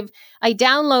GPT, I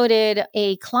downloaded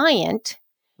a client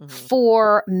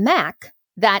for Mac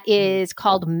that is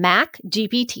called Mac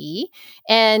GPT.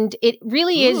 And it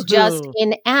really is just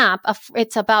an app.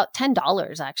 It's about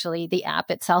 $10, actually, the app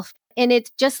itself. And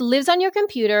it just lives on your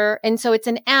computer. And so it's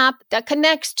an app that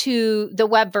connects to the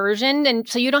web version. And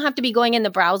so you don't have to be going in the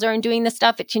browser and doing the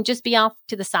stuff. It can just be off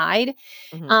to the side.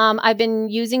 I've been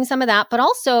using some of that. But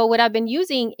also what I've been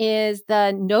using is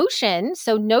the Notion.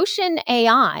 So Notion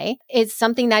AI is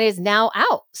something that is now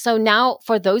out. So now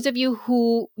for those of you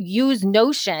who use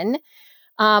Notion,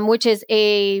 which is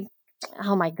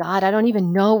oh my God, I don't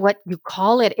even know what you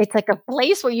call it. It's like a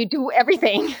place where you do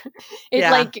everything.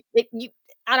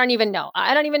 I don't even know.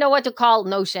 I don't even know what to call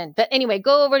Notion. But anyway,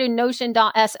 go over to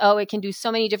notion.so. It can do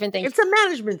so many different things. It's a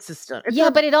management system.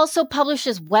 But it also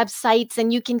publishes websites,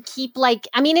 and you can keep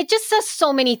it just says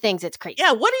so many things. It's crazy.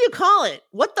 Yeah. What do you call it?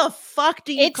 What the fuck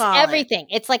do you call it? It's everything.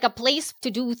 It's like a place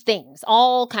to do things,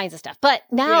 all kinds of stuff. But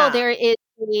now there is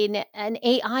an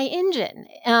AI engine.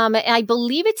 I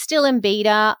believe it's still in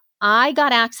beta. I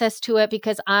got access to it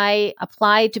because I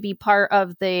applied to be part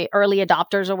of the early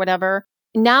adopters or whatever.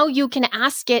 Now you can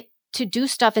ask it to do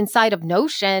stuff inside of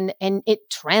Notion, and it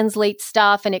translates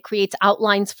stuff and it creates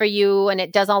outlines for you and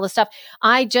it does all the stuff.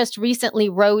 I just recently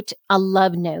wrote a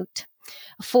love note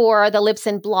for the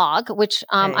Libsyn blog, which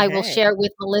I will share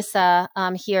with Melissa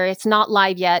here. It's not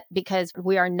live yet because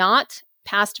we are not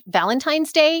past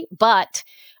Valentine's Day, but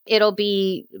it'll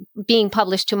be being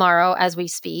published tomorrow as we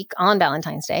speak on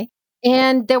Valentine's Day.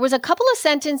 And there was a couple of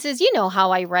sentences, you know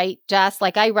how I write, Jess,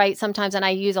 like I write sometimes and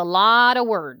I use a lot of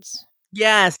words.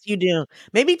 Yes, you do.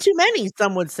 Maybe too many,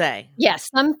 some would say. Yes,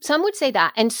 some would say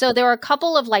that. And so there were a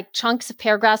couple of like chunks of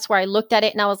paragraphs where I looked at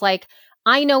it and I was like,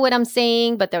 I know what I'm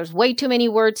saying, but there's way too many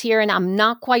words here and I'm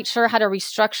not quite sure how to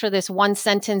restructure this one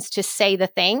sentence to say the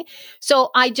thing. So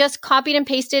I just copied and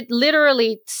pasted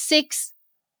literally 6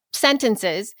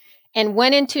 sentences and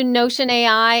went into Notion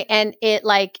AI, and it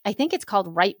like, I think it's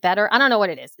called Write Better. I don't know what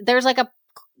it is. There's like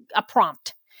a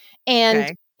prompt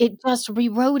and it just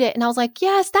rewrote it. And I was like,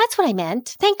 yes, that's what I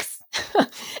meant. Thanks.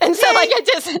 And so like I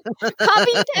just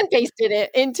copied and pasted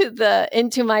it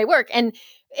into my work. And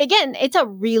again, it's a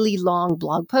really long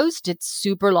blog post. It's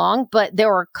super long, but there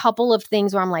were a couple of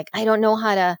things where I'm like, I don't know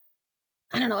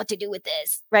what to do with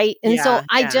this. Right. And so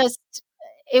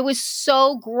it was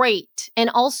so great. And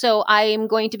also I am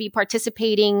going to be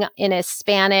participating in a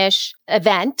Spanish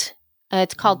event.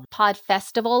 It's called Pod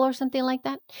Festival or something like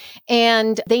that.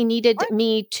 And they needed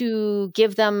me to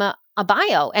give them a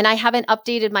bio. And I haven't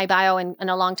updated my bio in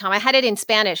a long time. I had it in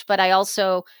Spanish, but I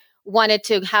also wanted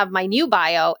to have my new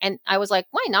bio. And I was like,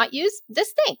 why not use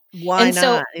this thing? Why not?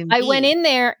 So Indeed. I went in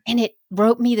there and it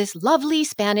wrote me this lovely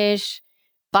Spanish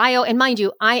bio. And mind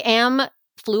you, I am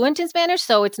fluent in Spanish.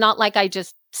 So it's not like I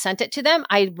just sent it to them.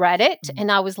 I read it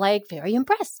and I was like very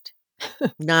impressed.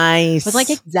 Nice. I was like,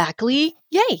 exactly.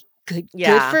 Yay.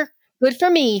 Good for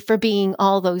me for being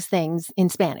all those things in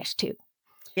Spanish too.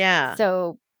 Yeah.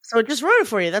 So it just wrote it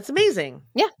for you. That's amazing.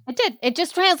 Yeah, it did. It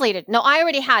just translated. No, I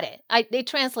already had it. They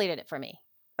translated it for me.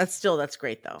 That's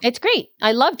great though. It's great.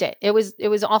 I loved it. It was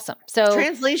awesome. So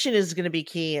translation is going to be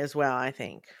key as well, I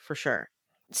think, for sure.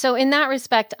 So in that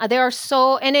respect, there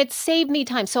are and it saved me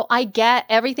time. So I get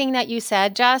everything that you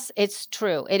said, Jess. It's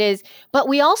true. It is. But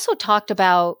we also talked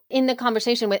about in the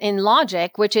conversation in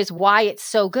Logic, which is why it's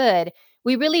so good.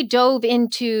 We really dove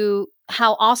into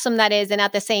how awesome that is. And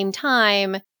at the same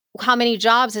time, how many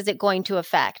jobs is it going to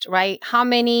affect, right? How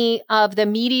many of the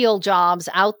medial jobs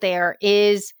out there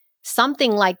is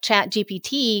something like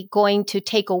ChatGPT going to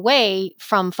take away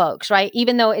from folks, right?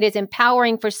 Even though it is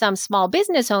empowering for some small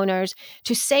business owners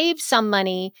to save some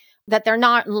money that they're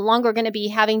not longer going to be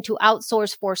having to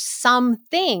outsource for some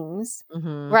things,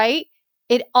 right?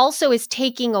 It also is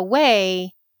taking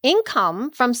away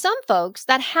income from some folks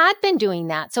that had been doing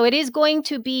that. So it is going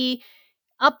to be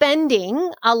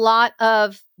upending a lot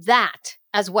of that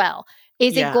as well.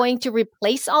 Is it going to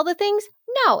replace all the things?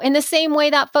 No. In the same way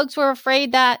that folks were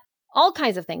afraid that all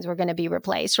kinds of things were going to be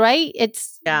replaced, right?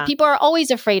 People are always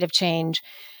afraid of change.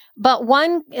 But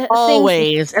one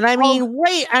always, and I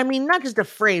mean, not just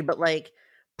afraid, but like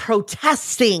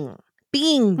protesting,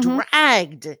 being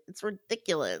dragged. It's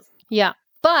ridiculous. Yeah.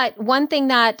 But one thing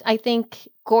that I think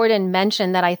Gordon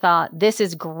mentioned that I thought this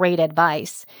is great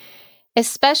advice,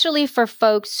 especially for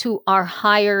folks who are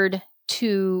hired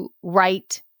to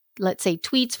write, let's say,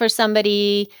 tweets for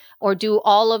somebody or do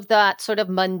all of that sort of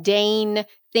mundane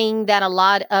thing that a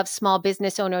lot of small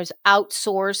business owners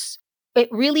outsource. It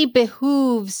really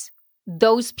behooves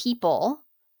those people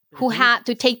who had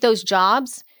to take those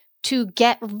jobs to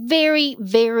get very,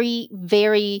 very,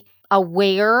 very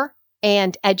aware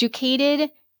and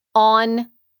educated on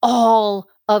all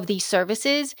of these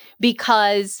services,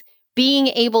 because being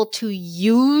able to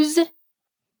use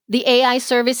the AI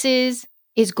services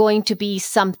is going to be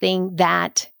something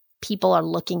that people are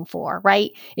looking for,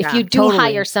 right? If you do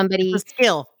hire somebody, it's a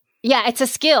skill. Yeah, it's a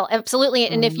skill. Absolutely.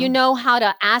 And if you know how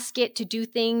to ask it to do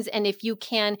things, and if you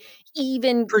can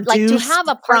even like to have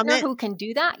a partner who can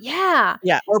do that. Yeah.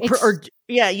 Yeah.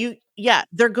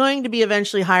 They're going to be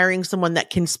eventually hiring someone that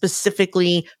can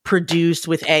specifically produce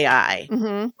with AI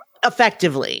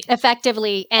effectively and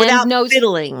without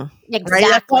diddling. Exactly. Right?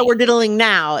 That's why we're diddling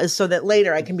now, is so that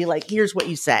later I can be like, here's what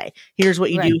you say, here's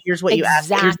what you do, here's what you ask,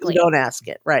 here's what you don't ask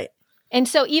it. Right. And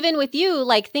so even with you,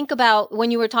 like think about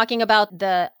when you were talking about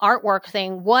the artwork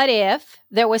thing, what if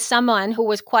there was someone who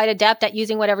was quite adept at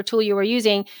using whatever tool you were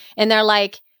using and they're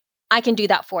like, I can do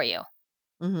that for you.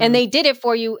 And they did it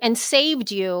for you and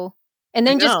saved you and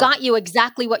then just got you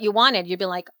exactly what you wanted. You'd be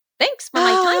like, thanks for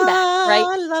my time back,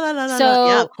 right? So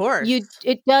yeah, of course.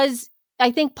 It does.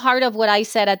 I think part of what I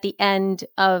said at the end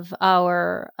of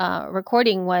our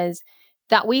recording was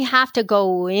that we have to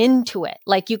go into it.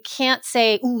 Like you can't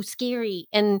say, ooh, scary.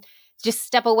 And just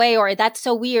step away, or that's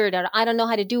so weird, or I don't know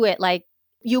how to do it. Like,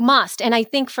 you must. And I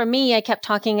think for me, I kept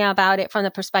talking about it from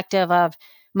the perspective of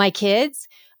my kids.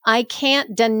 I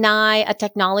can't deny a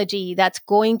technology that's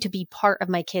going to be part of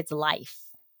my kid's life.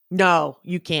 No,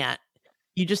 you can't.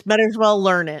 You just might as well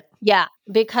learn it. Yeah,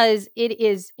 because it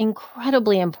is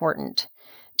incredibly important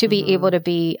to be able to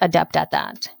be adept at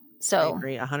that. So I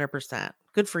agree 100%.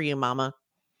 Good for you, Mama.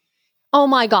 Oh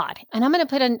my God. And I'm going to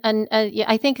put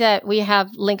I think that we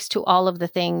have links to all of the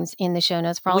things in the show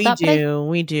notes for all that.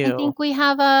 We do. I think we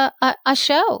have a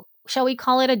show. Shall we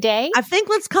call it a day? I think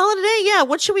let's call it a day. Yeah.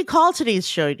 What should we call today's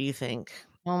show, do you think?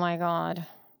 Oh my God.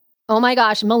 Oh my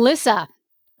gosh. Melissa,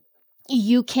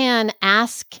 you can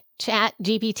ask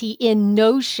ChatGPT in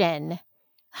Notion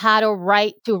how to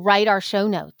write our show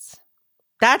notes.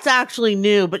 That's actually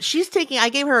new, but I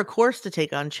gave her a course to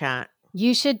take on chat.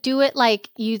 You should do it like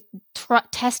you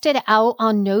test it out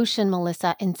on Notion,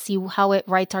 Melissa, and see how it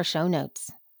writes our show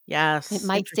notes. Yes. It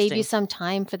might save you some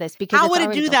time for this. Because how would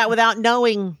it do that without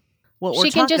knowing what we're talking about?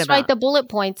 She can just write the bullet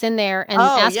points in there and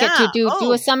ask it to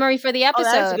do a summary for the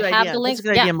episode. That's a good have idea. the links. That's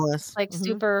a good idea, Melissa. Like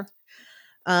super.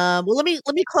 Well, let me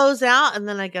close out, and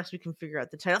then I guess we can figure out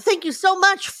the title. Thank you so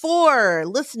much for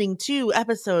listening to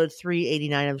episode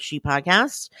 389 of the She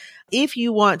Podcast. If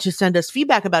you want to send us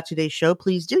feedback about today's show,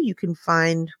 please do. You can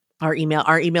find our email.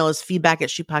 Our email is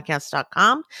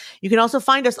feedback@shepodcast.com. You can also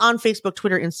find us on Facebook,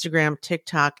 Twitter, Instagram,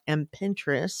 TikTok, and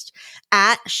Pinterest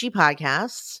at She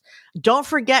Podcasts. Don't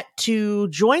forget to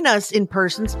join us in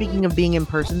person, speaking of being in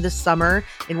person, this summer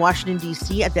in Washington,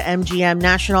 D.C. at the MGM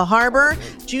National Harbor,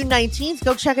 June 19th.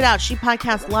 Go check it out,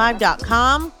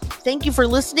 shepodcastlive.com. Thank you for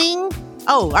listening.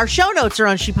 Oh, our show notes are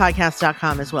on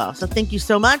shepodcast.com as well. So thank you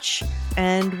so much.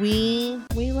 And we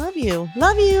love you.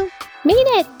 Love you. Mean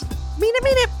it. Mean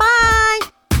it. Bye.